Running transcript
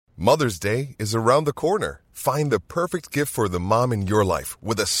Mother's Day is around the corner. Find the perfect gift for the mom in your life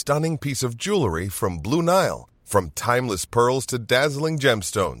with a stunning piece of jewelry from Blue Nile. From timeless pearls to dazzling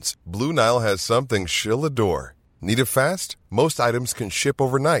gemstones, Blue Nile has something she'll adore. Need it fast? Most items can ship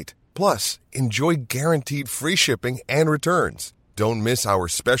overnight. Plus, enjoy guaranteed free shipping and returns. Don't miss our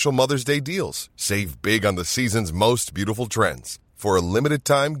special Mother's Day deals. Save big on the season's most beautiful trends. For a limited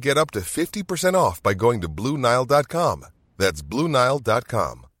time, get up to 50% off by going to BlueNile.com. That's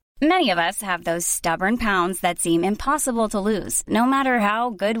BlueNile.com. Many of us have those stubborn pounds that seem impossible to lose, no matter how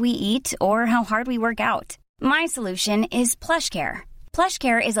good we eat or how hard we work out. My solution is PlushCare.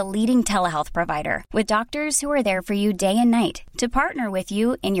 PlushCare is a leading telehealth provider with doctors who are there for you day and night to partner with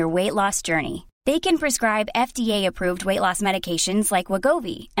you in your weight loss journey. They can prescribe FDA-approved weight loss medications like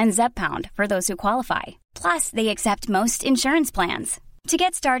Wegovy and Zepbound for those who qualify. Plus, they accept most insurance plans. To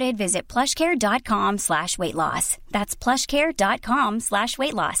get started, visit plushcare.com/weightloss. That's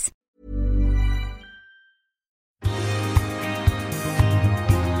plushcare.com/weightloss.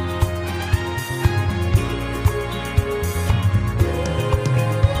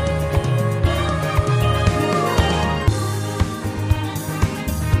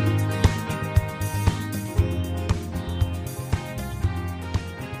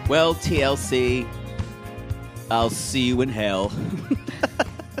 Well, TLC, I'll see you in hell.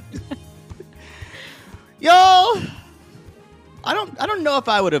 Y'all, I don't know if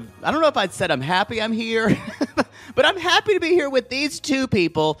I'd said I'm happy I'm here, but I'm happy to be here with these two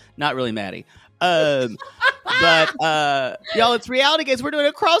people. Not really Maddie. But y'all, it's Reality Gaze. We're doing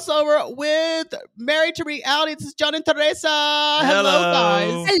a crossover with Married to Reality. This is John and Teresa. Hello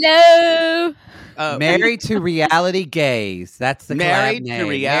guys. Hello. Married to Reality Gaze. That's the Married collab name. to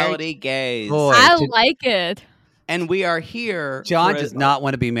Reality Gaze. Boy, I like it. And we are here. John does not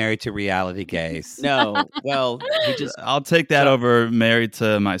want to be married to Reality Gaze. No. Well, I'll take that over married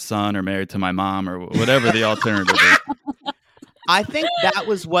to my son or married to my mom or whatever the alternative is. I think that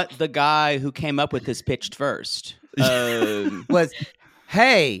was what the guy who came up with this pitched first. Was,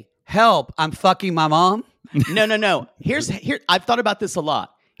 hey, help, I'm fucking my mom? No. Here. I've thought about this a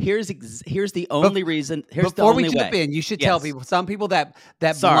lot. Here's the only reason. Here's the Before only we jump way. in, you should tell people. Some people that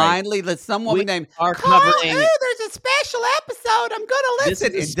Sorry. blindly let some woman named are Carl, covering. there's a special episode. I'm gonna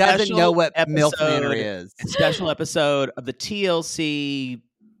listen. This is It doesn't know what MILF episode- Manor is. A special episode of the TLC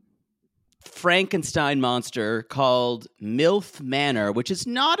Frankenstein monster called MILF Manor, which is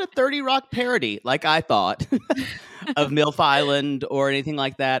not a 30 Rock parody, like I thought, of MILF Island or anything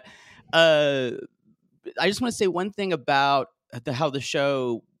like that. I just want to say one thing about how the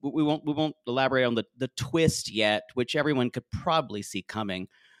show. We won't elaborate on the twist yet, which everyone could probably see coming.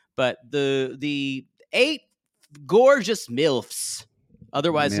 But the 8 gorgeous MILFs,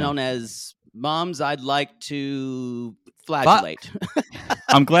 otherwise known as moms I'd like to flagellate.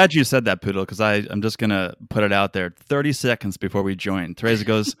 I'm glad you said that, Poodle, because I'm just going to put it out there. 30 seconds before we join, Teresa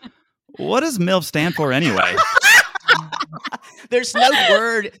goes, what does MILF stand for anyway? There's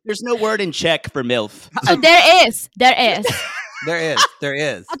no word in Czech for MILF. So there is. There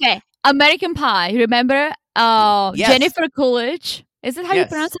is. Okay, American Pie. Remember Yes. Jennifer Coolidge? Is it how you Yes.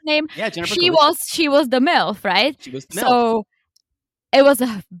 pronounce her name? Yeah, Jennifer She Coolidge. was the MILF, right? She was the MILF. So it was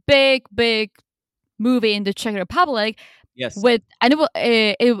a big movie in the Czech Republic. Yes. With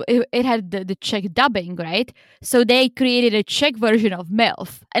it had the Czech dubbing, right? So they created a Czech version of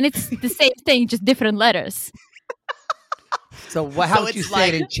MILF, and it's the same thing, just different letters. So how would you it's say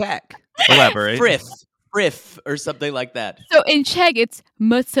it like- in Czech? Elaborate. Friff, or something like that. So in Czech, it's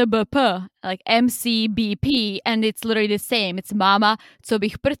MCBP, like MCBP, and it's literally the same. It's Mama, co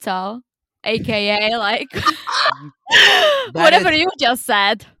bych prcal, aka like whatever you just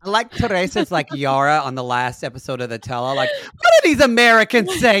said. I like Teresa's like Yara on the last episode of the Tella. Like, what are these American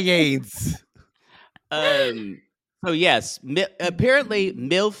sayings? So yes, apparently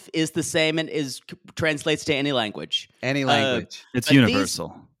MILF is the same and translates to any language. Any language. It's But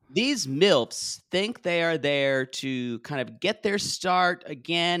universal. These MILFs think they are there to kind of get their start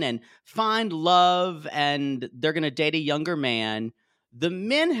again and find love, and they're going to date a younger man. The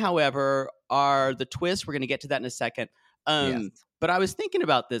men, however, are the twist. We're going to get to that in a second. Yes. But I was thinking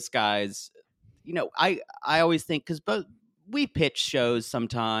about this, guys. You know, I always think, because we pitch shows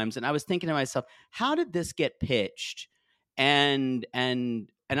sometimes, and I was thinking to myself, how did this get pitched? And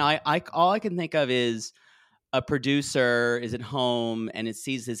I all I can think of is a producer is at home and it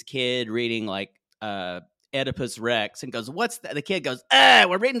sees his kid reading like Oedipus Rex and goes, "What's that?" The kid goes,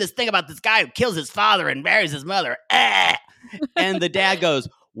 "We're reading this thing about this guy who kills his father and marries his mother." And the dad goes,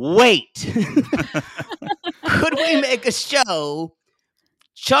 "Wait, could we make a show?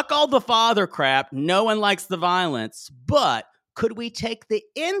 Chuck all the father crap. No one likes the violence, but could we take the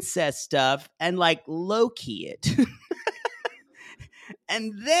incest stuff and like low key it?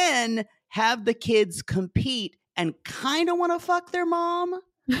 And then have the kids compete and kind of want to fuck their mom?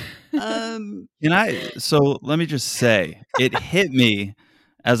 So let me just say, it hit me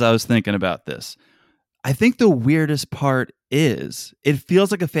as I was thinking about this. I think the weirdest part is it feels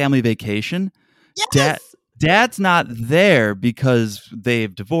like a family vacation. Yes! Dad's not there because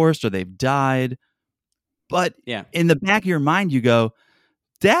they've divorced or they've died. But in the back of your mind, you go,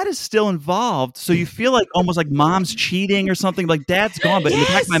 Dad is still involved. So you feel like almost like mom's cheating or something. Like Dad's gone. But in the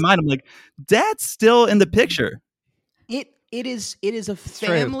back of my mind, I'm like, Dad's still in the picture. It is a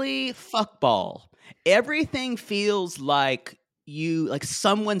family fuckball. Everything feels like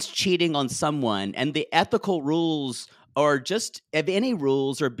someone's cheating on someone, and the ethical rules or just if any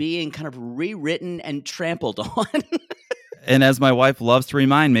rules are being kind of rewritten and trampled on. And as my wife loves to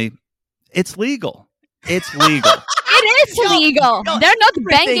remind me, it's legal. It's legal. It is legal. They're not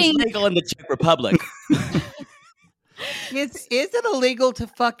banging. Legal in the Czech Republic. Is it illegal to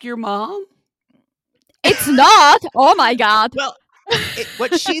fuck your mom? It's not. Oh my God. Well,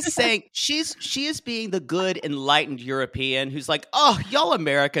 what she's saying, she is being the good, enlightened European who's like, oh, y'all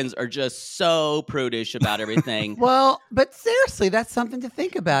Americans are just so prudish about everything. Well, but seriously, that's something to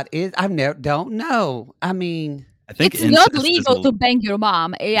think about. Don't know. I mean, I think it's not legal to bang your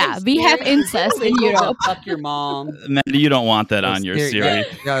mom. Yeah, we have incest in Europe. Fuck your mom. Maddie, you don't want that on your Siri.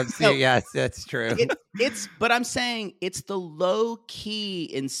 Yes, that's true. But I'm saying it's the low-key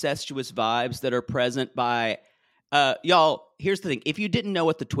incestuous vibes that are present by y'all. Here's the thing: if you didn't know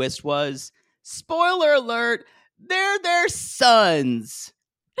what the twist was, spoiler alert, they're their sons,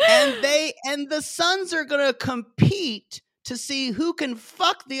 and the sons are gonna compete to see who can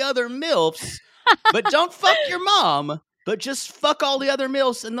fuck the other milfs. But don't fuck your mom, but just fuck all the other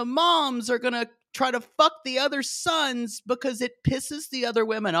milfs. And the moms are going to try to fuck the other sons because it pisses the other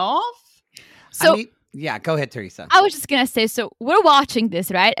women off. So, go ahead, Teresa. I was just going to say, so we're watching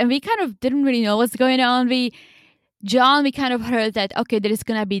this, right? And we kind of didn't really know what's going on. We kind of heard that, okay, there is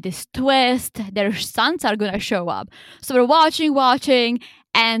going to be this twist. Their sons are going to show up. So we're watching,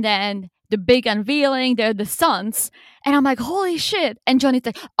 and then the big unveiling, they're the sons. And I'm like, holy shit. And Johnny's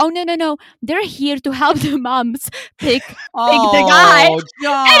like, oh, no. They're here to help the moms pick the guy.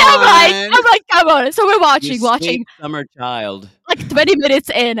 John. And I'm like, come on. So we're watching. Sweet summer child. Like 20 minutes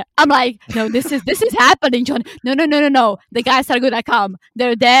in, I'm like, no, this is happening, John. No. The guys are going to come.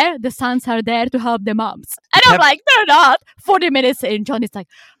 They're there. The sons are there to help the moms. And I'm like, they're not. 40 minutes in, Johnny's like,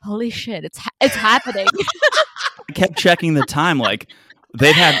 holy shit, it's happening. I kept checking the time, like,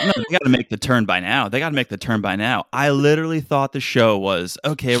 they got to make the turn by now. I literally thought the show was,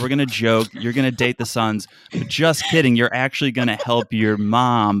 okay, we're going to joke. You're going to date the sons. But just kidding. You're actually going to help your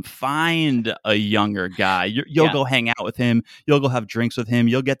mom find a younger guy. You'll go hang out with him. You'll go have drinks with him.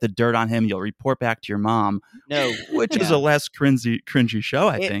 You'll get the dirt on him. You'll report back to your mom. No, which is a less cringy show,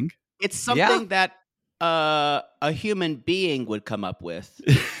 I think. It's something that a human being would come up with.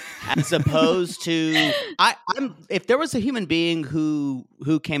 As opposed to, if there was a human being who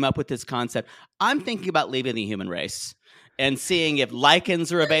came up with this concept, I'm thinking about leaving the human race and seeing if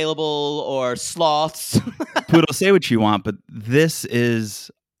lichens are available or sloths. Poodle, say what you want, but this is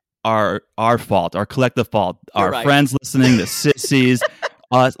our fault, our collective fault. Our friends listening, the sissies,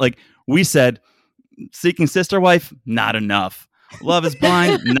 us. Like we said, seeking sister wife, not enough. Love is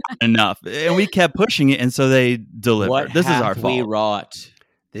Blind, not enough. And we kept pushing it, and so they delivered. This is our fault. We wrought.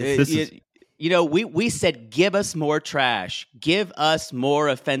 We said, give us more trash. Give us more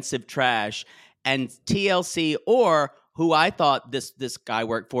offensive trash. And TLC, or who I thought this guy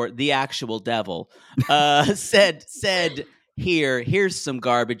worked for, the actual devil, said, here's some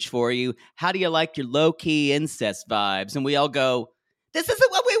garbage for you. How do you like your low-key incest vibes? And we all go, this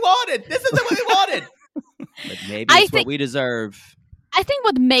isn't what we wanted. But maybe it's what we deserve. I think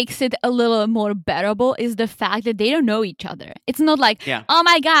what makes it a little more bearable is the fact that they don't know each other. It's not like, oh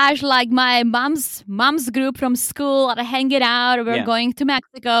my gosh, like my mom's group from school are hanging out, we're going to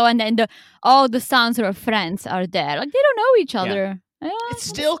Mexico, and then all the sons or friends are there. Like they don't know each other. Yeah. It's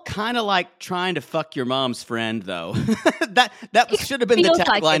still kind of like trying to fuck your mom's friend, though. that should have been the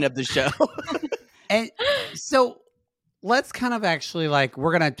tagline of the show. And so let's kind of actually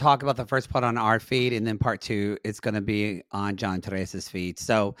we're going to talk about the first part on our feed, and then part 2 is going to be on John and Teresa's feed.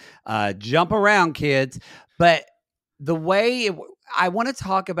 So jump around, kids. But the way I want to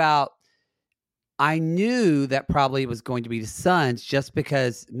talk about, I knew that probably was going to be the sons just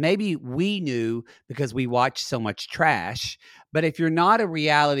because maybe we knew because we watched so much trash. But if you're not a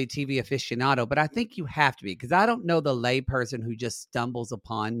reality TV aficionado, but I think you have to be, because I don't know the layperson who just stumbles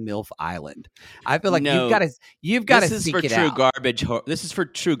upon MILF Island. I feel like No. you've got to This is seek for it true out. garbage. This is for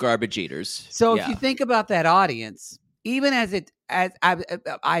true garbage eaters. So Yeah. if you think about that audience, even as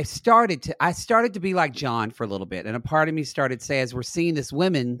I started to be like John for a little bit, and a part of me started to say, as we're seeing this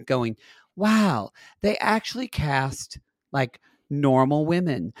women going, wow, they actually cast like normal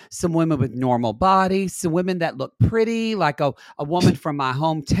women, some women with normal bodies, some women that look pretty, like a woman from my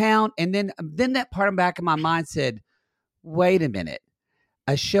hometown. And then that part of the back of my mind said, wait a minute.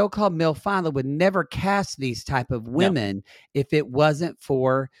 A show called MILF Island would never cast these type of women if it wasn't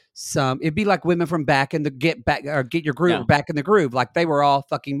for it'd be like women from back in the Get Your Groove, Back in the Groove, like they were all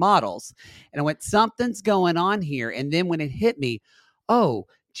fucking models. And I went, something's going on here. And then when it hit me, oh,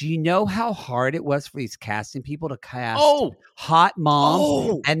 do you know how hard it was for these casting people to cast hot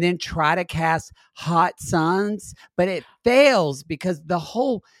moms and then try to cast hot sons? But it fails because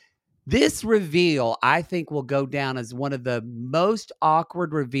this reveal, I think, will go down as one of the most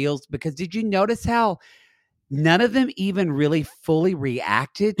awkward reveals, because did you notice how none of them even really fully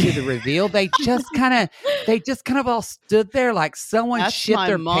reacted to the reveal? They just kind of all stood there like someone shit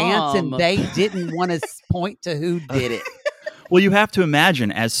their pants and they didn't want to point to who did it. Well, you have to imagine,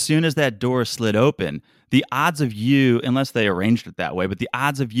 as soon as that door slid open, the odds of you, unless they arranged it that way, but the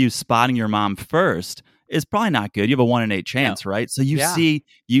odds of you spotting your mom first is probably not good. You have a 1 in 8 chance, right? So you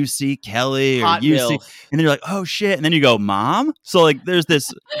see Kelly, or you see, and then you're like, oh shit, and then you go, mom. So like, there's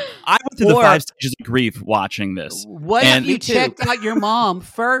this. I went through the 5 stages of grief watching this. What if you checked out your mom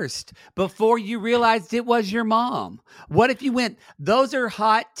first before you realized it was your mom? What if you went, those are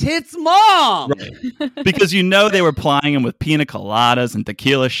hot tits, mom? Right. Because they were plying them with pina coladas and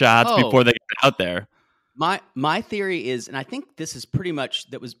tequila shots before they got out there. My theory is, and I think this is pretty much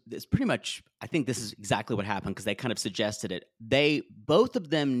I think this is exactly what happened, because they kind of suggested it. Both of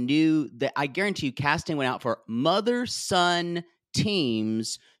them knew that, I guarantee you, casting went out for mother-son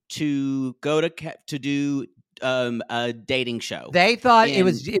teams to go to do a dating show. They thought it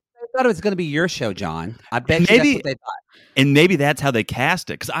was going to be your show, John. I bet that's what they thought. And maybe that's how they cast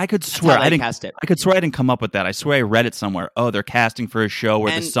it, because I could swear I didn't come up with that. I swear I read it somewhere. Oh, they're casting for a show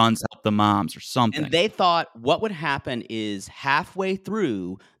where the sons help the moms or something. And they thought what would happen is, halfway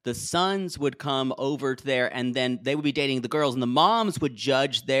through, the sons would come over to there, and then they would be dating the girls, and the moms would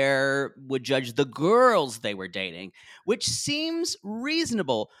judge the girls they were dating, which seems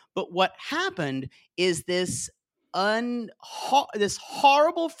reasonable. But what happened is this horrible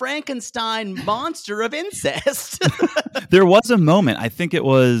Frankenstein monster of incest. There was a moment, I think it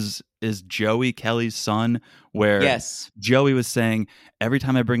was Joey, Kelly's son, where Joey was saying, every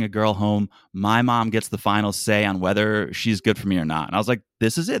time I bring a girl home, my mom gets the final say on whether she's good for me or not. And I was like,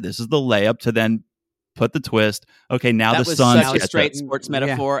 this is it. This is the layup to then put the twist. Okay, now the son. That was straight sports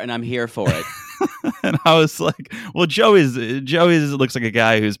metaphor, and I'm here for it. And I was like, well, Joey looks like a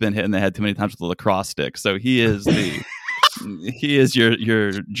guy who's been hit in the head too many times with a lacrosse stick. So he is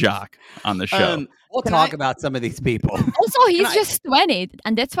your jock on the show. We'll talk about some of these people. Also, he's just 20,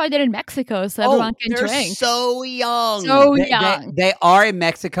 and that's why they're in Mexico, so everyone can they're drink. So young. They are in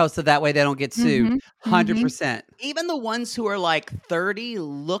Mexico, so that way they don't get sued. 100%. Even the ones who are like 30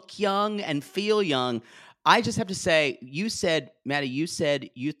 look young and feel young. I just have to say, Maddie, you said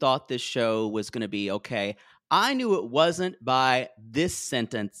you thought this show was going to be okay. I knew it wasn't by this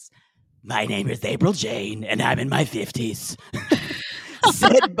sentence. My name is April Jane, and I'm in my 50s.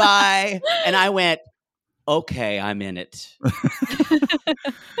 Said bye, and I went, okay, I'm in it.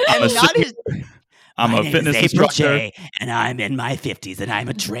 I'm a fitness instructor, J, and I'm in my 50s, and I'm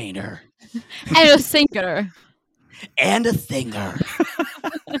a trainer. And a singer. And a singer.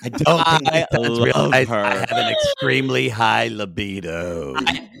 I don't think I love her. I have an extremely high libido.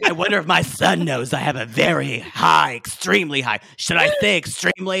 I wonder if my son knows I have a very high, extremely high. Should I say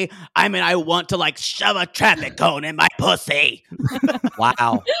extremely? I mean, I want to like shove a traffic cone in my pussy.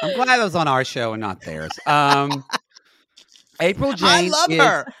 Wow. I'm glad it was on our show and not theirs. April Jane. I love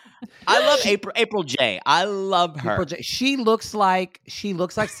her. I love April J. I love her. April J. She looks like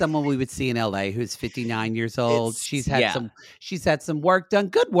someone we would see in LA who's 59 years old. She's had some work done.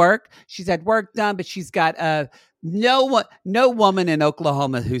 Good work. She's had work done, but she's got no woman in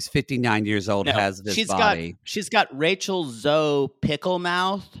Oklahoma who's 59 years old has this body. She's got Rachel Zoe pickle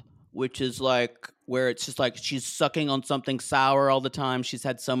mouth, which is like where it's just like she's sucking on something sour all the time. She's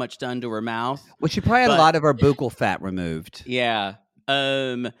had so much done to her mouth. Well, she probably had a lot of her buccal fat removed. Yeah.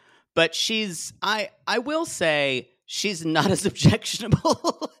 But I will say she's not as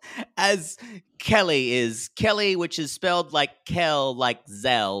objectionable as Kelly is. Kelly, which is spelled like Kel, like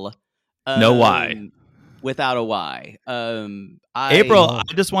Zell. No Y. without a Y. April, I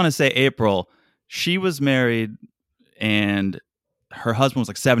just want to say, April, she was married and her husband was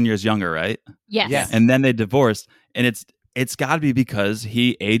like 7 years younger, right? Yes. Yes. And then they divorced, and it's got to be because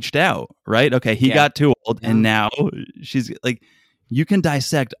he aged out, right? Okay, he got too old, and now she's like, you can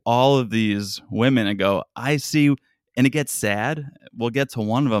dissect all of these women and go, I see, and it gets sad. We'll get to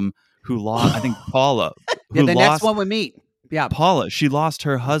one of them who lost, I think Paula. Yeah, the next one we meet. Yeah. Paula, she lost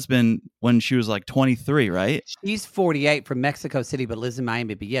her husband when she was like 23, right? She's 48 from Mexico City, but lives in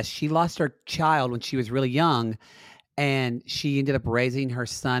Miami. But yes, she lost her child when she was really young, and she ended up raising her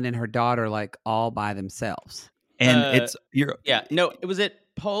son and her daughter like all by themselves. And it was it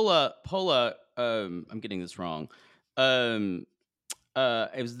Paula. I'm getting this wrong.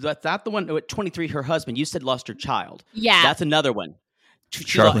 That's not the one at 23. Her husband. You said lost her child. Yeah, that's another one.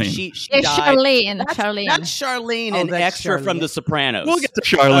 Charlene. She it's died. Charlene. That's Charlene. Charlene and that's extra Charlene. from The Sopranos. We'll get to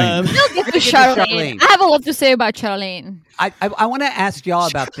Charlene. We'll get to Charlene. Charlene. I have a lot to say about Charlene. I want to ask y'all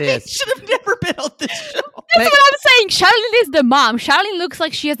about this. Should have never been on this show. That's what I'm saying. Charlene is the mom. Charlene looks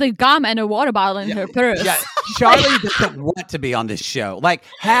like she has a gum and a water bottle in her purse. Yeah, Charlene doesn't want to be on this show. Like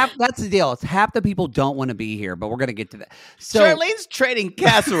that's the deal. It's half the people don't want to be here, but we're gonna get to that. So Charlene's trading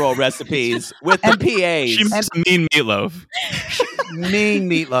casserole recipes with the PAs. She makes mean meatloaf. mean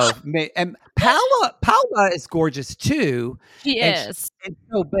meatloaf. And Paula is gorgeous too. She And is. And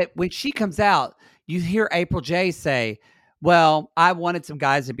so, but when she comes out, you hear April J say, well, I wanted some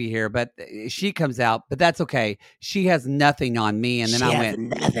guys to be here, but she comes out, but that's okay. She has nothing on me. And then I went,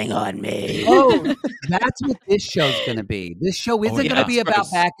 nothing on me. oh, that's what this show's going to be. This show isn't going to yeah. be about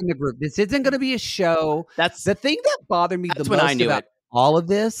back in the group. This isn't going to be a show. That's The thing that bothered me the That's when I most knew about it. all of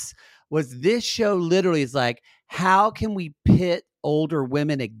this was this show literally is like, how can we pit older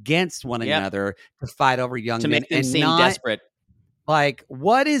women against one Yep. another to fight over young to men make them and seem not desperate. like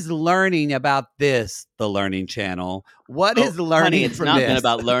what is learning about this? The Learning Channel. What is learning Honey, it's from not this? been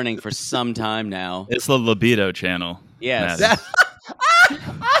about learning for some time now. It's the Libido channel. Yes. Maddie.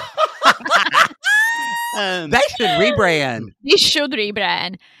 They should rebrand. They should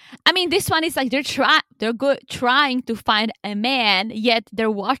rebrand. I mean, this one is like they're trying to find a man, yet they're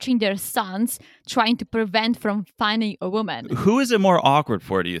watching their sons trying to prevent from finding a woman. Who is it more awkward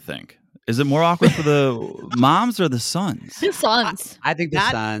for, do you think? Is it more awkward for the moms or the sons? The sons. I think the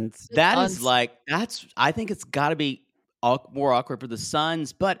That- Suns. That Sons. is like I think it's got to be more awkward for the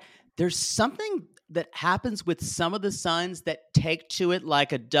sons, but there's something that happens with some of the sons that take to it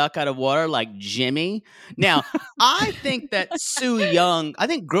like a duck out of water, like Jimmy. Now, I think that I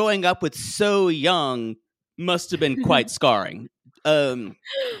think growing up with So Young must have been quite scarring.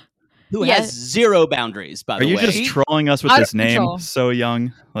 Who Yeah. has zero boundaries, by Are the you way. just trolling us with Out of this name? control. So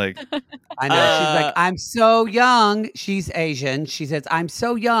young, like I know. She's like, I'm so young. She's Asian. She says, I'm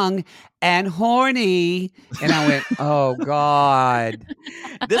so young and horny. And I went, oh God.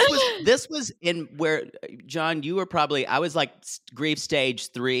 this was in where John, you were probably I was like grief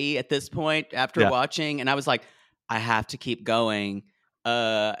stage 3 at this point after Yeah. watching, and I was like, I have to keep going.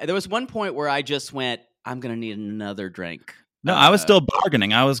 There was one point where I just went, I'm gonna need another drink. no, I was still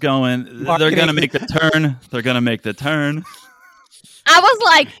bargaining. I was going, they're going to make the turn. They're going to make the turn. I was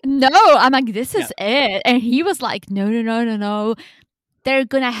like, no. I'm like, this is it. And he was like, no. They're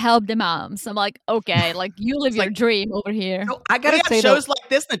going to help the moms. I'm like, okay, like you live your dream over here. So I We gotta have say though, shows like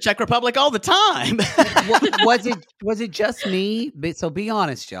this in the Czech Republic all the time. was it just me? So be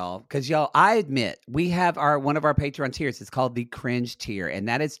honest, y'all, because y'all, I admit we have one of our Patreon tiers. It's called the Cringe tier, and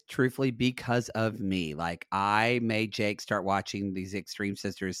that is truthfully because of me. Like I made Jake start watching these Extreme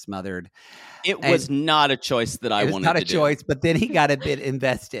Sisters Smothered. It was not a choice that I It was wanted not to a choice, but then he got a bit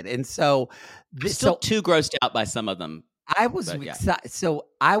invested, and so do. Still so too grossed out by some of them. I was But, yeah. excited. So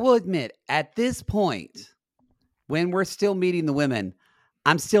I will admit, at this point, when we're still meeting the women,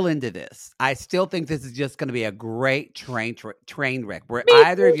 I'm still into this. I still think this is just going to be a great train wreck. Where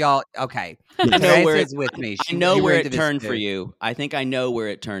either of y'all, okay, I know Teresa where is with me. I know you were where into it this turned for too. you. I think I know where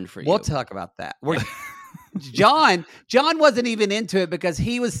it turned for you. We'll talk about that. John wasn't even into it because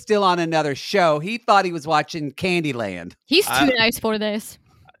he was still on another show. He thought he was watching Candyland. He's too nice for this.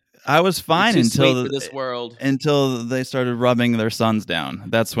 I was fine Too sweet until for this world. until they started rubbing their sons down.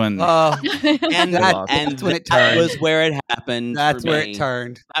 That's when Oh, And that's when it that turned. was where it happened. that's for where me. it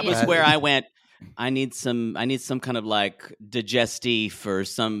turned. That was Yeah. where I went. I need some kind of like digestif or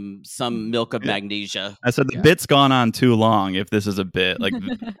some milk of magnesia. I said the bit's gone on too long. If this is a bit, like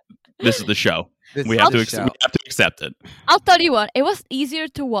this is the show. This We is have the to show. accept it. I'll tell you what, it was easier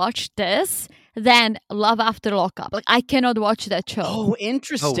to watch this than Love After Lockup. Like I cannot watch that show. Oh,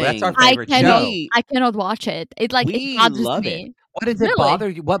 interesting. Oh, that's our I favorite cannot. show. I cannot watch it. It We bothers love me. What does it Really? bother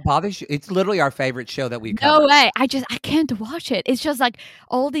you? What bothers you? It's literally our favorite show that we've No covered. way. I can't watch it. It's just like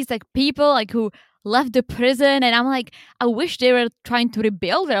all these like people like who left the prison, and I'm like, I wish they were trying to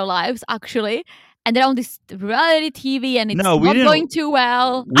rebuild their lives actually. And they're on this reality TV, and it's No, we not didn't- going too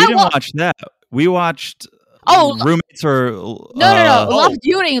well. We didn't watch that. We watched roommates or No. Love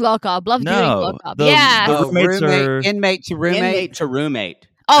during lockup. Love during no, lockup. the- Yeah. the roommates are inmate to roommate. Inmate to roommate.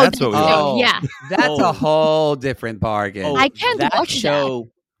 Oh, That's what we watched. yeah. That's Oh. a whole different bargain. Oh, I can't that watch show.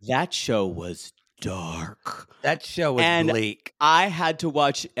 That show was dark. That show was And bleak. I had to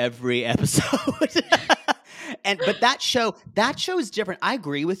watch every episode. But that show is different. I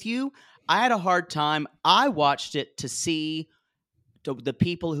agree with you. I had a hard time. I watched it to see the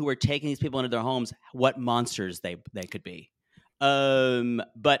people who were taking these people into their homes, what monsters they could be.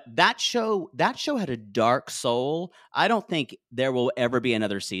 But that show had a dark soul. I don't think there will ever be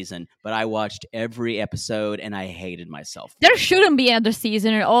another season, but I watched every episode and I hated myself. There shouldn't be another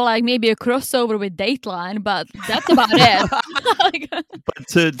season or like maybe a crossover with Dateline, but that's about it. But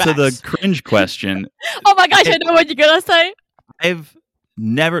to the cringe question, Oh my gosh, I know what you're gonna say. I've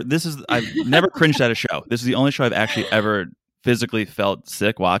never cringed at a show. This is the only show I've actually ever physically felt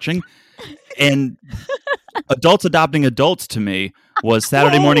sick watching. And adults adopting adults to me was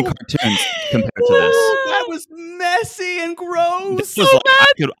Saturday morning cartoons compared to this. That was messy and gross. This was like, I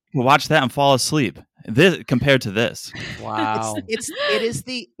could watch that and fall asleep. This compared to this. Wow.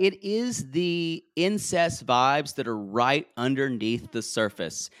 It is the incest vibes that are right underneath the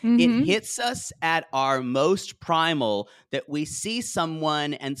surface. It hits us at our most primal that we see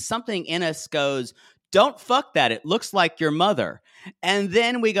someone and something in us goes, don't fuck that. It looks like your mother. And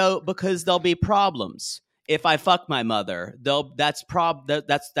then we go, because there'll be problems. If I fuck my mother, that's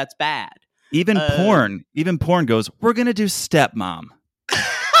bad. Even porn goes, we're going to do stepmom.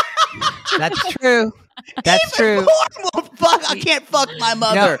 That's true. That's true. Porn won't fuck. I can't fuck my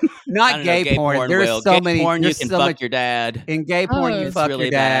mother. No, I not don't know, gay porn. There's will. so Gay many. porn, you there's can so fuck much your dad. in gay porn. Oh, You it's fuck really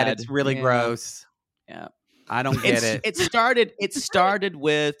your dad. bad. It's really Yeah. gross. Yeah. I don't get it. It started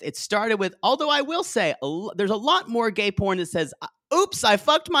with. Although I will say, there's a lot more gay porn that says, "Oops, I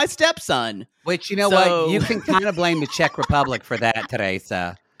fucked my stepson." Which you know So- what? You can kind of blame the Czech Republic for that,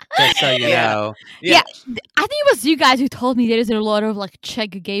 Teresa. Just so you Yeah. know. Yeah. I think it was you guys who told me there is a lot of like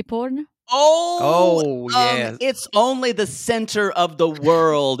Czech gay porn. Oh, yes. It's only the center of the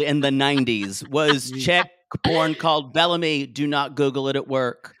world in the 90s was Czech porn called Bellamy. Do not Google it at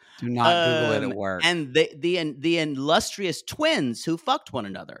work. Do not Google it at work. And the illustrious twins who fucked one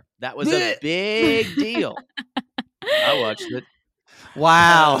another. That was a big deal. I watched it.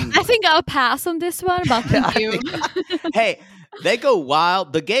 Wow. I think I'll pass on this one, but thank you. Hey, they go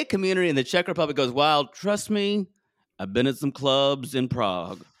wild. The gay community in the Czech Republic goes wild. Trust me, I've been at some clubs in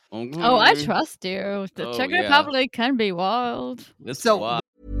Prague. Okay? Oh, I trust you. The Oh, Czech yeah. Republic can be wild. It's So- wild.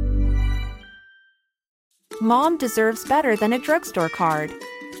 Mom deserves better than a drugstore card.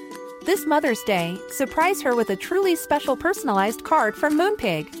 This Mother's Day, surprise her with a truly special personalized card from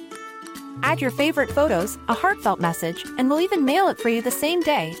Moonpig. Add your favorite photos, a heartfelt message, and we'll even mail it for you the same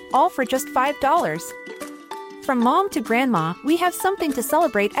day, all for just $5. From mom to grandma, we have something to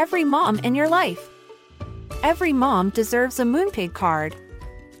celebrate every mom in your life. Every mom deserves a Moonpig card.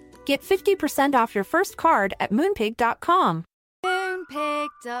 Get 50% off your first card at moonpig.com.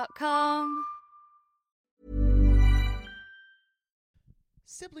 Moonpig.com.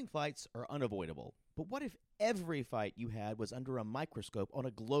 Sibling fights are unavoidable, but what if every fight you had was under a microscope on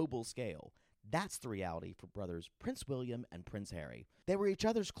a global scale? That's the reality for brothers Prince William and Prince Harry. They were each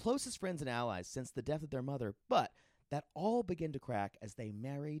other's closest friends and allies since the death of their mother, but that all began to crack as they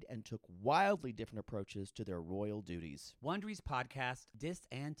married and took wildly different approaches to their royal duties. Wondery's podcast, Dis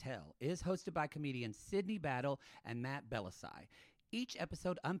and Tell, is hosted by comedians Sydney Battle and Matt Belisai. Each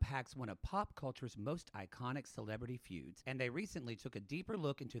episode unpacks one of pop culture's most iconic celebrity feuds, and they recently took a deeper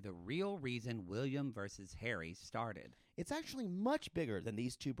look into the real reason William versus Harry started. It's actually much bigger than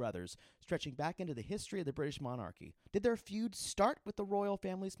these two brothers, stretching back into the history of the British monarchy. Did their feud start with the royal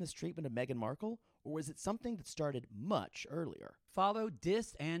family's mistreatment of Meghan Markle, or was it something that started much earlier? Follow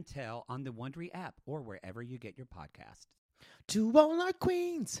Dis and Tell on the Wondery app or wherever you get your podcasts. To all our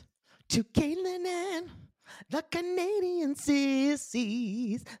queens, to Caitlin and the Canadian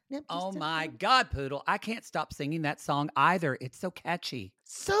sissies. Oh my God, Poodle. I can't stop singing that song either. It's so catchy.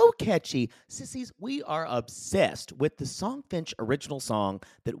 So catchy. Sissies, we are obsessed with the Songfinch original song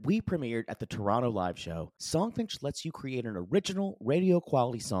that we premiered at the Toronto Live Show. Songfinch lets you create an original radio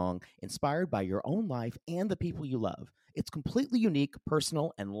quality song inspired by your own life and the people you love. It's completely unique,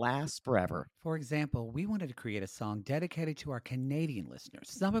 personal, and lasts forever. For example, we wanted to create a song dedicated to our Canadian listeners,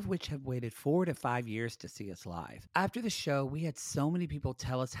 some of which have waited 4 to 5 years to see us live. After the show, we had so many people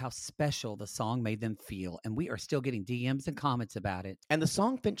tell us how special the song made them feel, and we are still getting DMs and comments about it. And the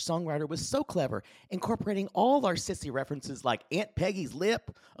Songfinch songwriter was so clever, incorporating all our sissy references like Aunt Peggy's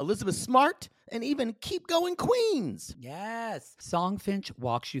Lip, Elizabeth Smart, and even Keep Going Queens. Yes. Songfinch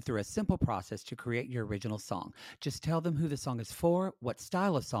walks you through a simple process to create your original song. Just tell them who the song is for, what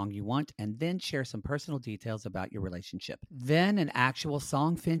style of song you want, and then share some personal details about your relationship. Then an actual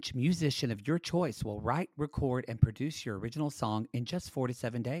Songfinch musician of your choice will write, record, and produce your original song in just 4 to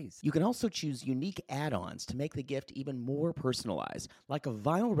 7 days. You can also choose unique add-ons to make the gift even more personalized, like a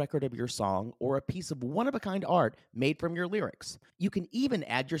vinyl record of your song or a piece of one-of-a-kind art made from your lyrics. You can even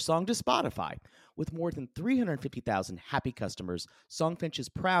add your song to Spotify. With more than 350,000 happy customers, Songfinch is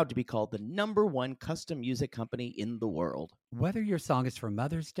proud to be called the #1 custom music company in the world. Whether your song is for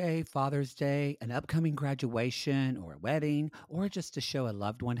Mother's Day, Father's Day, an upcoming graduation, or a wedding, or just to show a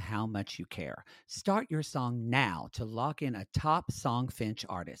loved one how much you care, start your song now to lock in a top Songfinch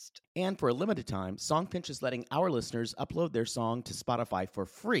artist. And for a limited time, Songfinch is letting our listeners upload their song to Spotify for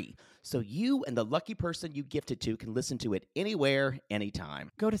free, so you and the lucky person you gift it to can listen to it anywhere,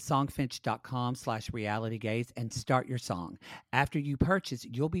 anytime. Go to songfinch.com/realitygaze and start your song. After you purchase,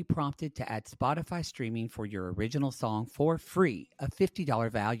 you'll be prompted to add Spotify streaming for your original song for free, a $50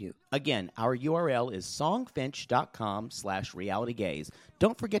 value. Again, our URL is songfinch.com/realitygaze.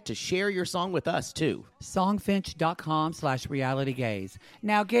 Don't forget to share your song with us, too. Songfinch.com/realitygaze.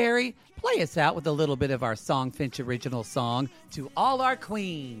 Now, Gary, play us out with a little bit of our Songfinch original song, To All Our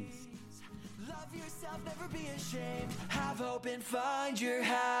Queens. Love yourself, never be ashamed. Have hope and find your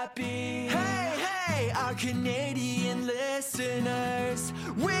happy. Hey, hey, our Canadian listeners.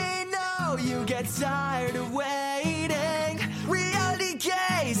 We know you get tired of waiting. Reality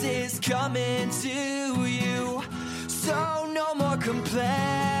Gaze is coming to you. So no more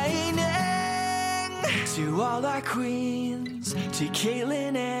complaining. To all our queens, to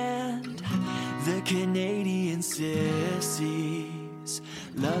Caitlin and the Canadian sissies.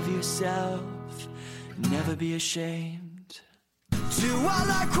 Love yourself, never be ashamed. To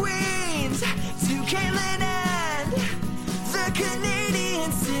all our queens, to Caitlin and the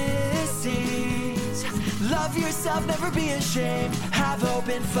Canadian sissies. Love yourself, never be ashamed. Have hope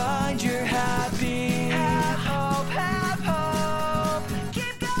and find your happy. Have hope, have hope.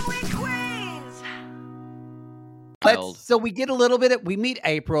 Keep going, Queens. So we get a little bit of, we meet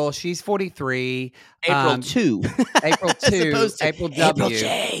April. She's 43. April 2. April 2. opposed to April W. April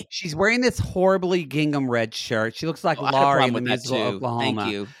J. She's wearing this horribly gingham red shirt. She looks like Oh, I had a Laurie in problem the with that musical too. Oklahoma.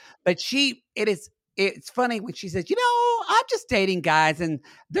 Thank you. But it's funny when she says, I'm just dating guys and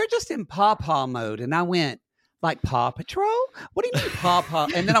they're just in pawpaw mode. And I went, like Paw Patrol? What do you mean pawpaw?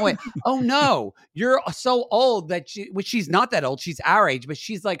 And then I went, oh no, you're so old that she's not that old. She's our age, but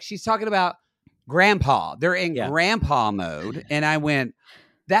she's talking about grandpa. They're in grandpa mode. And I went,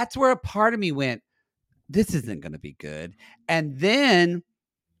 that's where a part of me went, this isn't going to be good. And then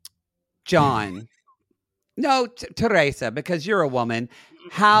John, no, Teresa, because you're a woman,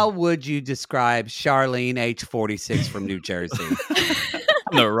 how would you describe Charlene, age 46 from New Jersey?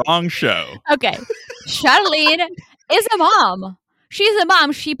 The wrong show. Okay. Charlene is a mom. She's a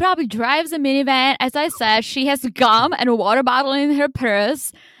mom. She probably drives a minivan. As I said, she has gum and a water bottle in her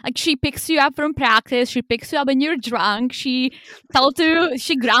purse. Like, she picks you up from practice. She picks you up when you're drunk. She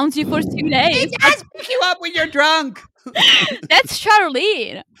grounds you for 2 days. She does pick you up when you're drunk. That's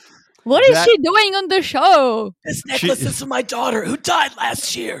Charlene. What is she doing on the show? This necklace is for my daughter who died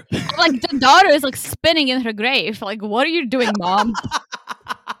last year. Like, the daughter is like spinning in her grave. Like, what are you doing, mom?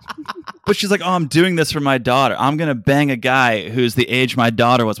 But she's like, oh, I'm doing this for my daughter. I'm going to bang a guy who's the age my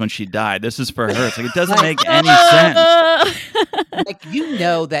daughter was when she died. This is for her. It's like, it doesn't make any sense. Like,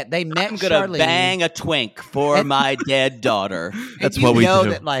 that they met I'm going to Charlene. bang a twink for my dead daughter. That's what we do.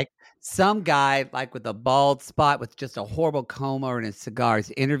 That, like, some guy, like, with a bald spot with just a horrible comb over his cigar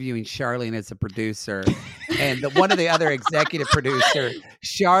is interviewing Charlene as a producer. And one of the other executive producer,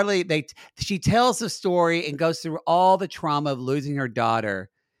 Charlene, she tells the story and goes through all the trauma of losing her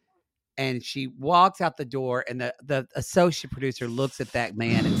daughter. And she walks out the door, and the associate producer looks at that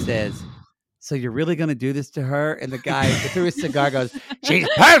man and says, so you're really going to do this to her? And the guy through his cigar goes, she's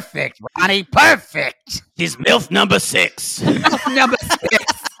perfect, Ronnie, perfect. She's MILF number 6. Number 6.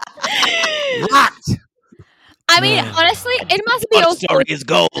 What? I mean, honestly, it must be What story is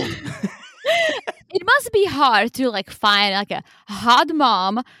gold? It must be hard to like find like a hot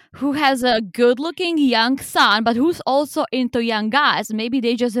mom who has a good-looking young son, but who's also into young guys. Maybe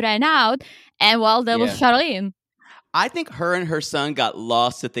they just ran out, and well, that was Charlene. I think her and her son got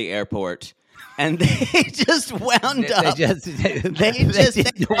lost at the airport, and they just wound They up. just They didn't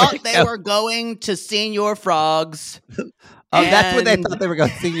know where thought to they go. were going to Senior Frogs. Oh, that's what they and- thought they were going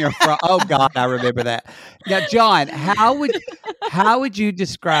to Senior Frog. Oh God, I remember that. Now, John, how would you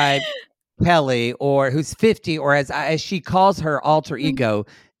describe Kelly, or who's 50, or as she calls her alter ego,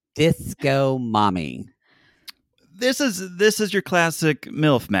 Disco Mommy? This is your classic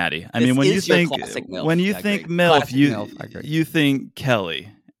MILF, Maddie. I This mean, when you is your think classic MILF. when you I think agree. MILF, Classic you MILF, I agree. you think Kelly,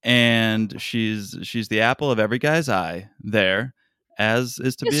 and she's the apple of every guy's eye there, as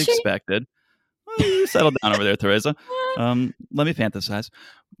is to be Is she? expected. Well, you settle down over there, Teresa. Let me fantasize.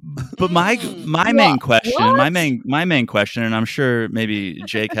 But my main question, my main question, and I'm sure maybe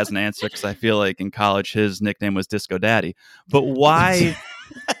Jake has an answer because I feel like in college his nickname was Disco Daddy. But why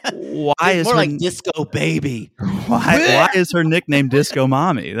is more her, like Disco Baby? why is her nickname Disco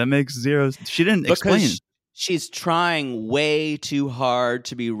Mommy? That makes zero. She didn't explain. Because she's trying way too hard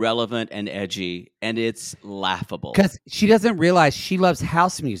to be relevant and edgy, and it's laughable. Because she doesn't realize she loves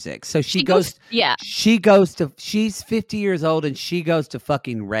house music, so she goes. Yeah. She's 50 years old and she goes to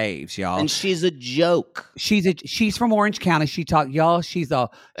fucking raves, y'all. And she's a joke. She's from Orange County. She y'all. She's That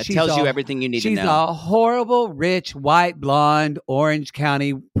tells you everything you need to She's know. a horrible, rich, white, blonde, Orange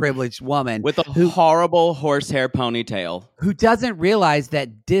County privileged woman With a horrible horsehair ponytail. who doesn't realize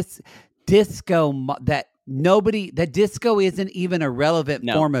that disco isn't even a relevant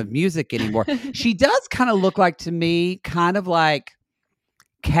No. form of music anymore. She does kind of look like, to me, kind of like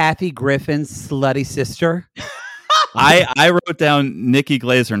Kathy Griffin's slutty sister. I wrote down Nikki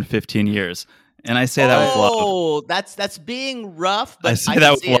Glaser in 15 years, and I say that with love. Oh, that's being rough, but I say can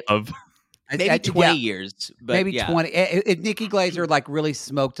that see with it. love. Maybe 20 years. But Maybe yeah. 20. If Nikki Glaser like really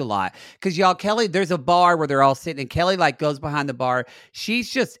smoked a lot, because y'all, Kelly, there's a bar where they're all sitting, and Kelly like goes behind the bar. She's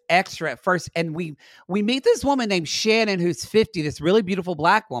just extra at first, and we meet this woman named Shannon who's 50, this really beautiful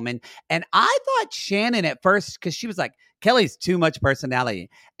black woman, and I thought Shannon at first, because she was like, Kelly's too much personality,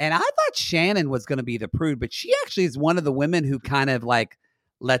 and I thought Shannon was going to be the prude, but she actually is one of the women who kind of like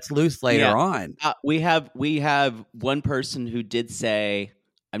lets loose later Yeah. on. We have one person who did say,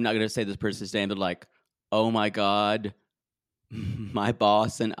 I'm not going to say this person's name, but like, oh my God, my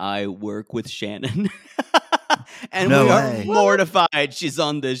boss and I work with Shannon. And No we way. are mortified she's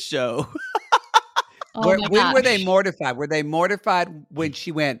on this show. Oh my When were they gosh. mortified? Were they mortified when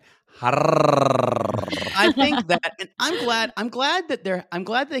she went? I think that, and I'm glad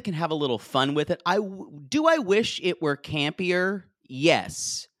that they can have a little fun with it. I wish it were campier?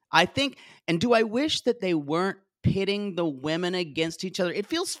 Yes. I think, and do I wish that they weren't pitting the women against each other? It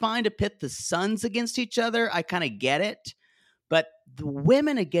feels fine to pit the sons against each other. I kind of get it. But the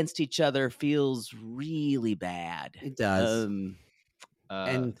women against each other feels really bad. It does.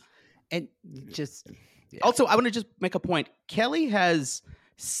 Uh, and just Also, I want to just make a point. Kelly has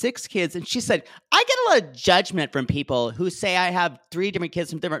 6 kids, and she said, I get a lot of judgment from people who say I have 3 different kids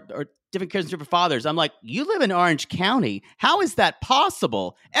from different kids from different fathers. I'm like, you live in Orange County. How is that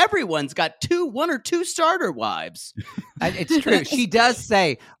possible? Everyone's got 1 or 2 starter wives. It's true. She does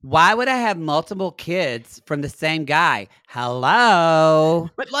say, why would I have multiple kids from the same guy? Hello.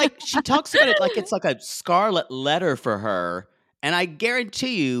 But like, she talks about it like it's like a scarlet letter for her. And I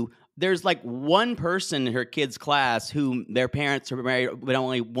guarantee you, there's like one person in her kids' class whom their parents are married, but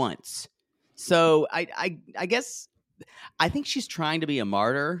only once. So I guess I think she's trying to be a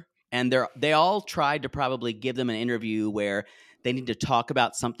martyr, and they all tried to probably give them an interview where they need to talk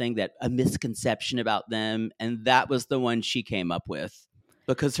about something a misconception about them, and that was the one she came up with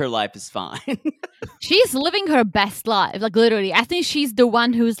because her life is fine. She's living her best life, like literally. I think she's the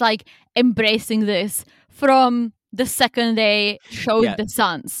one who's like embracing this from the second they showed Yeah. the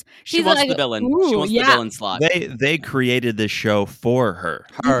sons. She She's wants like, the villain. She "Ooh, wants yeah." the villain slot. They created this show for her.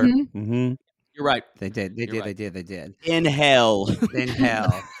 Her. Mhm. Mm-hmm. You're right. They did. They You're did. right. They did. In hell. In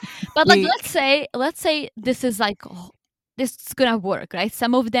hell. But like, We- let's say this is like, this is gonna work, right?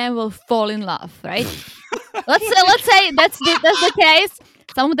 Some of them will fall in love, right? let's say that's the case.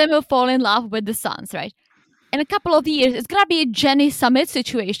 Some of them will fall in love with the sons, right? In a couple of years, it's gonna be a Jenny Summit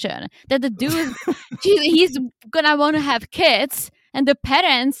situation that the dude, he's gonna want to have kids, and the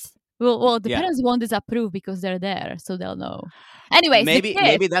parents the Yeah. parents won't disapprove because they're there, so they'll know. Anyways, Maybe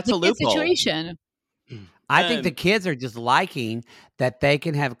that's the a kid loophole. situation. I think the kids are just liking that they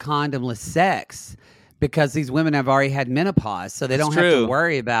can have condomless sex because these women have already had menopause, so they That's don't have true. to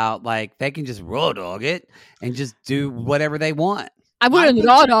worry about, like, they can just raw dog it and just do whatever they want. I wouldn't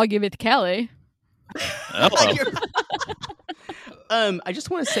raw dog it with Kelly. Oh, I just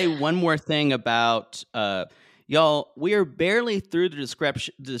want to say one more thing about Y'all, we are barely through the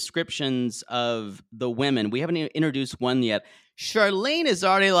descriptions of the women. We haven't even introduced one yet. Charlene is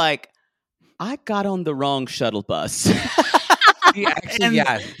already like, I got on the wrong shuttle bus.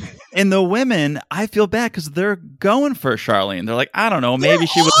 And the women, I feel bad because they're going for Charlene. They're like, I don't know, maybe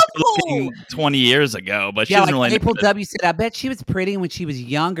she was looking 20 years ago, but she doesn't really. April W said, I bet she was pretty when she was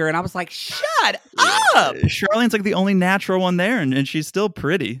younger. And I was like, shut up. Charlene's like the only natural one there, and she's still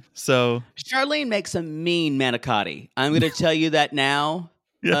pretty. So Charlene makes a mean manicotti. I'm going to tell you that now.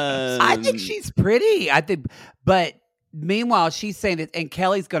 I think she's pretty. But meanwhile, she's saying it, and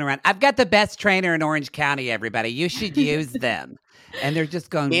Kelly's going around, I've got the best trainer in Orange County, everybody. You should use them. And they're just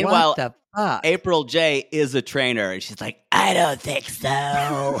going, meanwhile, what the fuck? April J is a trainer, and she's like, I don't think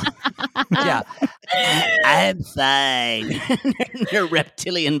so. Yeah. I'm fine. Her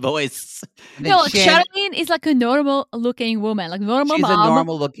reptilian voice. No, Charlene is like a normal looking woman, like normal she's mom. a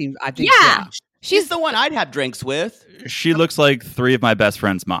normal looking, I think. Yeah. She's the one I'd have drinks with. She looks like 3 of my best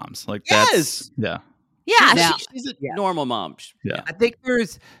friends' moms. Like Yes. Yeah. Yeah, She's a normal mom. Yeah. I think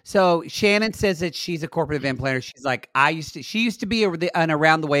so Shannon says that she's a corporate event planner. She's like, she used to be an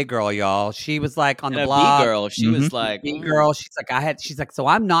around the way girl, y'all. She was like on the blog. B-girl. She was like, B-girl. She's like, so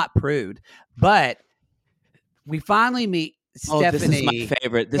I'm not prude. But we finally meet Stephanie. This is my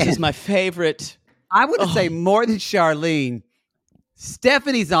favorite. This is my favorite. I would say more than Charlene,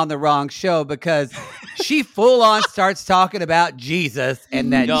 Stephanie's on the wrong show because she full on starts talking about Jesus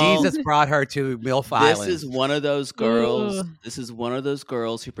and that Jesus brought her to MILF Island. This is one of those girls. This is one of those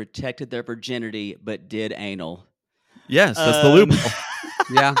girls who protected their virginity but did anal. Yes, that's the loophole.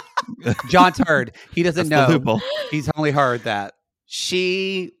 Yeah. John's heard. He doesn't That's know. the loophole. He's only heard that.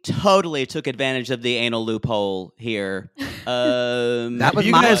 She totally took advantage of the anal loophole here. That was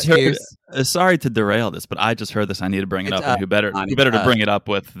you my guys heard. excuse. Sorry to derail this, but I just heard this. I need to bring it up. And who better Honey, to bring it up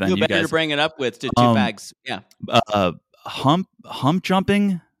with than Who you better guys? to bring it up with to two bags? Yeah. Hump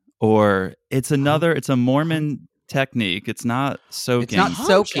jumping, or it's a Mormon technique. It's not soaking. It's not Hump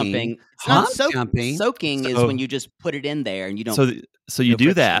soaking. jumping. It's Hump not jumping. Soaking is So- when you just put it in there and you don't. So you no do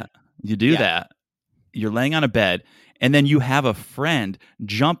friction. that. You do Yeah. that. You're laying on a bed, and then you have a friend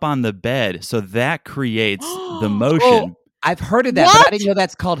jump on the bed, so that creates the motion. Oh, I've heard of that, but I didn't know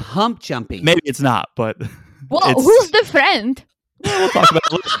that's called hump jumping. Maybe it's not, but Well, it's- who's the friend? we'll talk about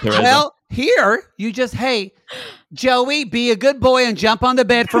it later, Teresa. Well, here you just, hey, Joey, be a good boy and jump on the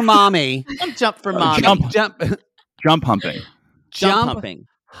bed for mommy. Don't jump for mommy. Jump. Jump Jump humping. Jump humping.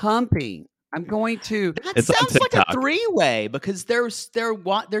 humping. I'm going to. That It's on sounds like a TikTok. three-way because they're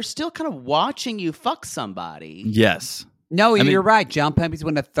still kind of watching you fuck somebody. Yes. No, I mean- you're right. Jump humping is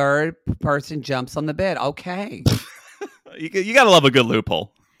when a third person jumps on the bed. Okay. You got to love a good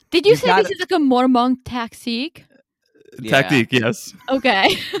loophole. Did you You say gotta- this is like a Mormon tactic? Yeah. Technique, yes. Okay.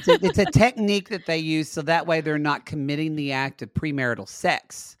 It's a technique that they use so that way they're not committing the act of premarital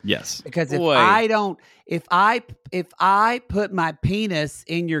sex. Yes. Because if Boy. I put my penis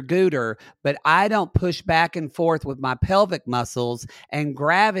in your gooter, but I don't push back and forth with my pelvic muscles and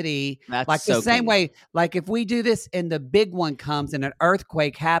gravity, That's like the same soaking. way, like if we do this and the big one comes and an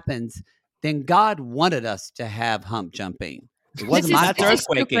earthquake happens, then God wanted us to have hump jumping. It This wasn't is, my That's fault. this is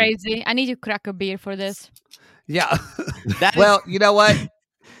too earthquaking. crazy. I need to crack a beer for this. Yeah. That is- Well, you know what?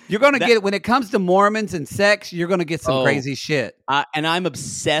 You're going to That- get, when it comes to Mormons and sex, you're going to get some Oh. crazy shit. and I'm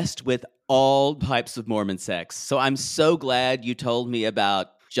obsessed with all types of Mormon sex. So I'm so glad you told me about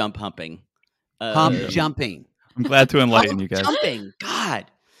jump humping. Hump jumping. I'm glad to enlighten Hump you guys. jumping. God,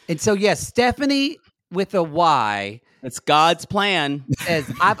 And so, yes, Stephanie with a Y that's God's plan. says,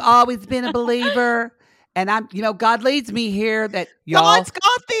 I've always been a believer. And God leads me here that y'all, God's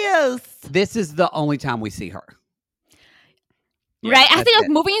got this. this is the only time we see her. Yeah, Right? I that's think like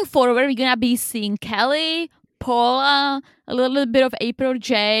it. moving forward, we're gonna be seeing Kelly, Paula, a little bit of April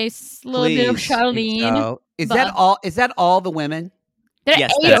J, a little bit of Please. Charlene. So, is but- that all? Is that all the women? There are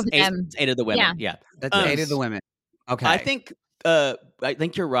Yes, 8 that's of them. eight of the women. Yeah. That's Um, 8 of the women. Okay. I think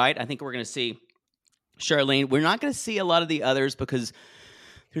you're right. I think we're going to see Charlene. We're not going to see a lot of the others because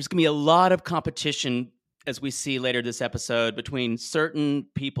there's going to be a lot of competition, as we see later this episode, between certain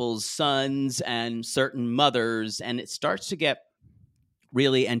people's sons and certain mothers, and it starts to get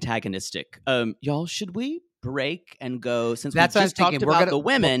really antagonistic. Y'all, should we break and go, since That's we what I was just talked thinking. We're about gonna- the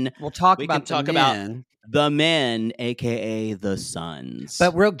women, we'll talk we about can talk the about men. the men, aka the sons.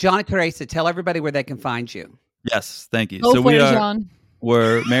 But real Johnny Teresa, tell everybody where they can find you. Yes, thank you. Go So for we it, are John.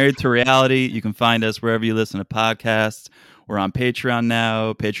 we're Married to Reality. You can find us wherever you listen to podcasts. We're on Patreon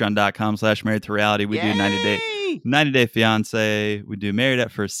now, patreon.com/married to reality. We do 90 Day Fiance. We do Married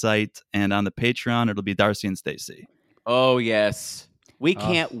at First Sight, and on the Patreon it'll be Darcy and Stacy. Oh yes. We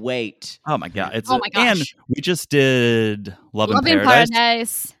can't wait. Oh my god! Oh my gosh. And we just did Love in Love in Paradise.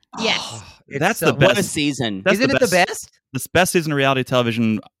 Paradise. Yes. That's so- the best. What a season. That's Isn't it the best? This best season of reality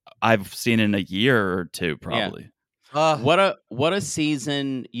television I've seen in a year or two, probably. What a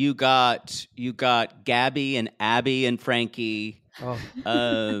season. You got Gabby and Abby and Frankie.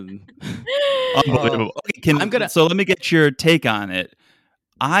 Unbelievable. Okay, so let me get your take on it.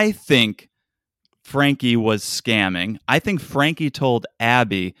 I think Frankie was scamming. I think Frankie told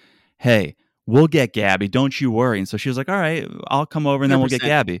Abby, hey, we'll get Gabby, don't you worry. And so she was like, all right, I'll come over and then we'll get 100%.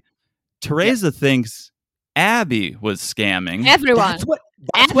 Gabby. Teresa thinks Abby was scamming. Everyone. That's what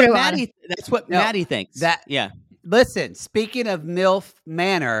Everyone. Maddie thinks. Listen, speaking of MILF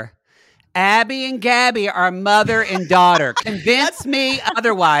Manor, Abby and Gabby are mother and daughter. Convince me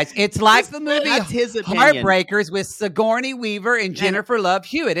otherwise. It's like the movie That's his opinion. Heartbreakers with Sigourney Weaver and Jennifer Love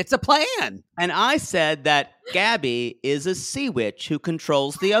Hewitt. It's a plan. And I said that Gabby is a sea witch who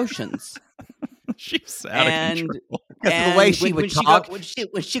controls the oceans. She's out of control. Because of the way she would talk. When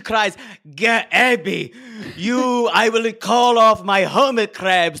she cries, Abby, I will call off my hermit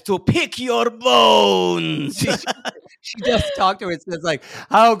crabs to pick your bones. She does talk to her. It says like,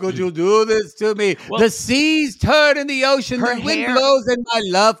 how could you do this to me? The seas turn in the ocean, her the wind hair- blows, and my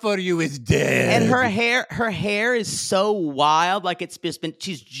love for you is dead. And her hair is so wild, like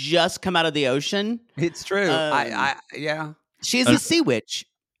she's just come out of the ocean. It's true. Yeah. She's a sea witch.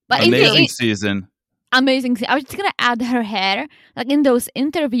 But Amazing season. Amazing. I was just gonna add her hair. Like in those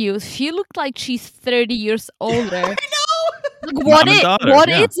interviews, she looked like she's 30 years older. I know. Like, what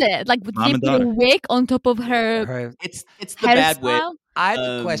is it? Like, would she put a wig on top of her? It's the bad wig. I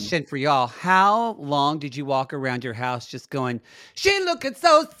have a question for y'all. How long did you walk around your house just going, she looking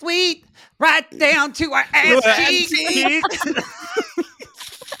so sweet, right down to her ass cheeks?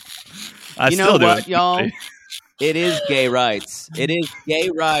 You know what, y'all? It is gay rights. It is gay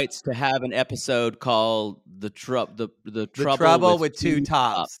rights to have an episode called the Trouble with Two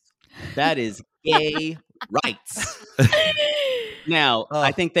Tops. That is gay rights. Now,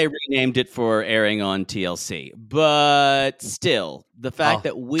 I think they renamed it for airing on TLC, but still, the fact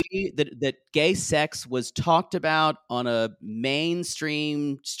that gay sex was talked about on a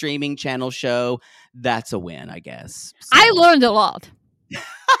mainstream streaming channel show, that's a win, I guess. So. I learned a lot.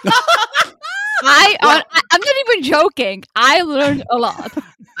 I'm not even joking. I learned a lot.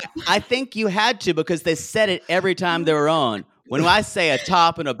 I think you had to because they said it every time they were on. When I say a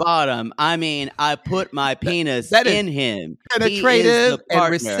top and a bottom, I mean I put my penis in him. Penetrative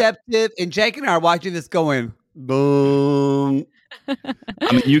and receptive. And Jake and I are watching this going, boom.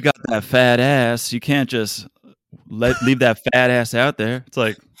 I mean, you got that fat ass. You can't just leave that fat ass out there. It's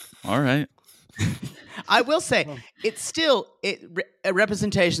like, all right. I will say it's still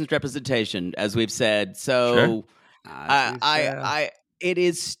representation is representation, as we've said. So it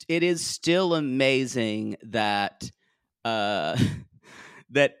is still amazing that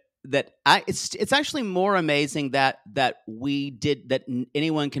it's actually more amazing that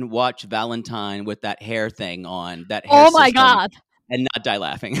anyone can watch Valentine with that hair thing on that. Hair Oh my God! And not die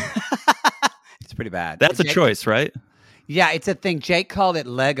laughing. It's pretty bad. That's a choice, right? Yeah, it's a thing. Jake called it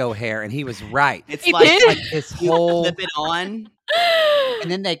Lego hair, and he was right. It's He like did? This whole, flip it on.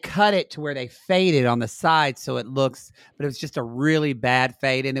 and then they cut it to where they faded on the side, so it looks. But it was just a really bad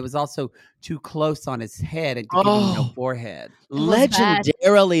fade, and it was also too close on his head and to give him no forehead.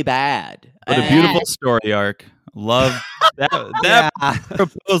 Legendarily bad. But a beautiful story arc. Love that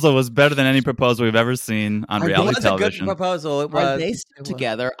proposal was better than any proposal we've ever seen on reality television. It was a good proposal. It was. Are they still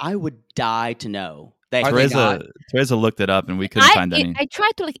together? I would die to know. Teresa looked it up and we couldn't find any. I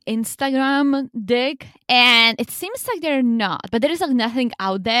tried to Instagram dig, and it seems like they're not, but there is nothing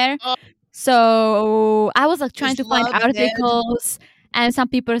out there. So I was trying to find articles, and some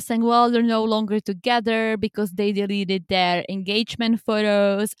people are saying, well, they're no longer together because they deleted their engagement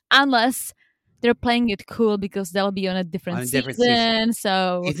photos, unless they're playing it cool because they'll be on a different season.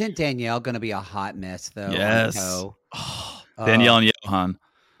 So isn't Danielle going to be a hot mess though? Yes. Danielle and Johan.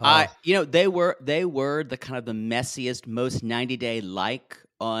 They were the kind of the messiest, most 90-day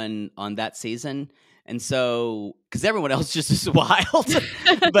on that season, and so because everyone else just is wild.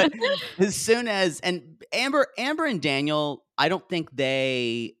 But as soon as Amber and Daniel,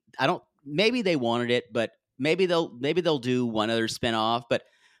 maybe they wanted it, but maybe they'll do one other spinoff. But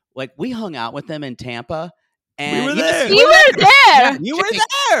we hung out with them in Tampa, and we were there. You were there. You were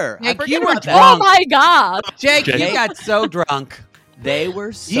there. I forget you were about that. Oh my God, Jake, you got so drunk. They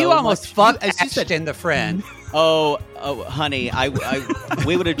were so you almost fucked as you said, Ashton, the friend. Oh, honey,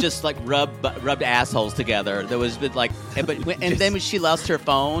 we would have just rubbed assholes together. There was then when she lost her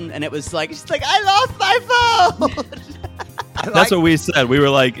phone, and it was she's like, I lost my phone. That's what we said. We were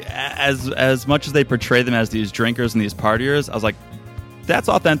like, as much as they portray them as these drinkers and these partiers, I was like, that's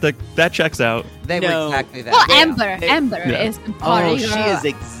authentic. That checks out. They were exactly that. Well, Yeah. Amber is the party Oh, she girl. is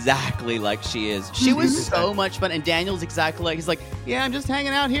exactly like she is. She was so much fun, and Daniel's exactly like he's like, yeah, I'm just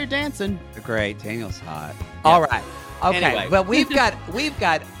hanging out here dancing. Great. Daniel's hot. All right. Okay. Anyway. But we've got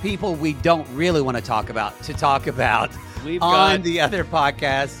people we don't really want to talk about We've on got the other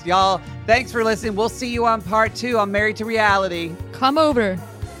podcast. Y'all, thanks for listening. We'll see you on part 2 on Married to Reality. Come over.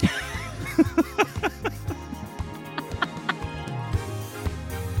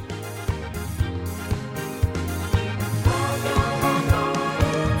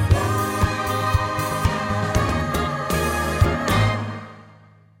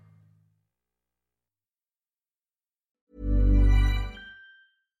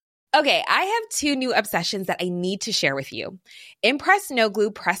 Okay, I have 2 new obsessions that I need to share with you. Impress No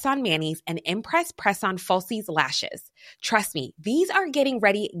Glue Press-On Manis and Impress Press-On Falsies Lashes. Trust me, these are getting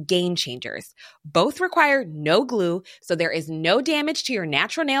ready game changers. Both require no glue, so there is no damage to your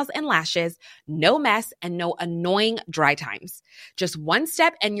natural nails and lashes, no mess, and no annoying dry times. Just one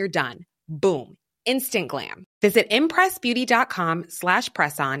step and you're done. Boom. Instant glam. Visit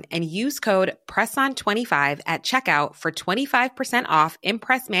impressbeauty.com/presson and use code PRESSON25 at checkout for 25% off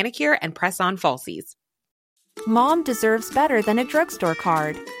Impress Manicure and Press-On Falsies. Mom deserves better than a drugstore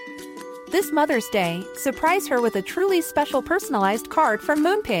card. This Mother's Day, surprise her with a truly special personalized card from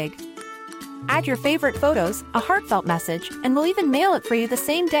Moonpig. Add your favorite photos, a heartfelt message, and we'll even mail it for you the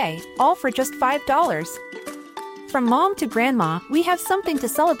same day, all for just $5. From mom to grandma, we have something to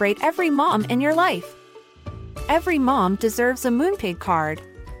celebrate every mom in your life. Every mom deserves a Moonpig card.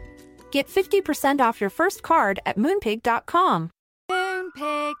 Get 50% off your first card at moonpig.com.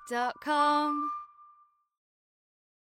 Moonpig.com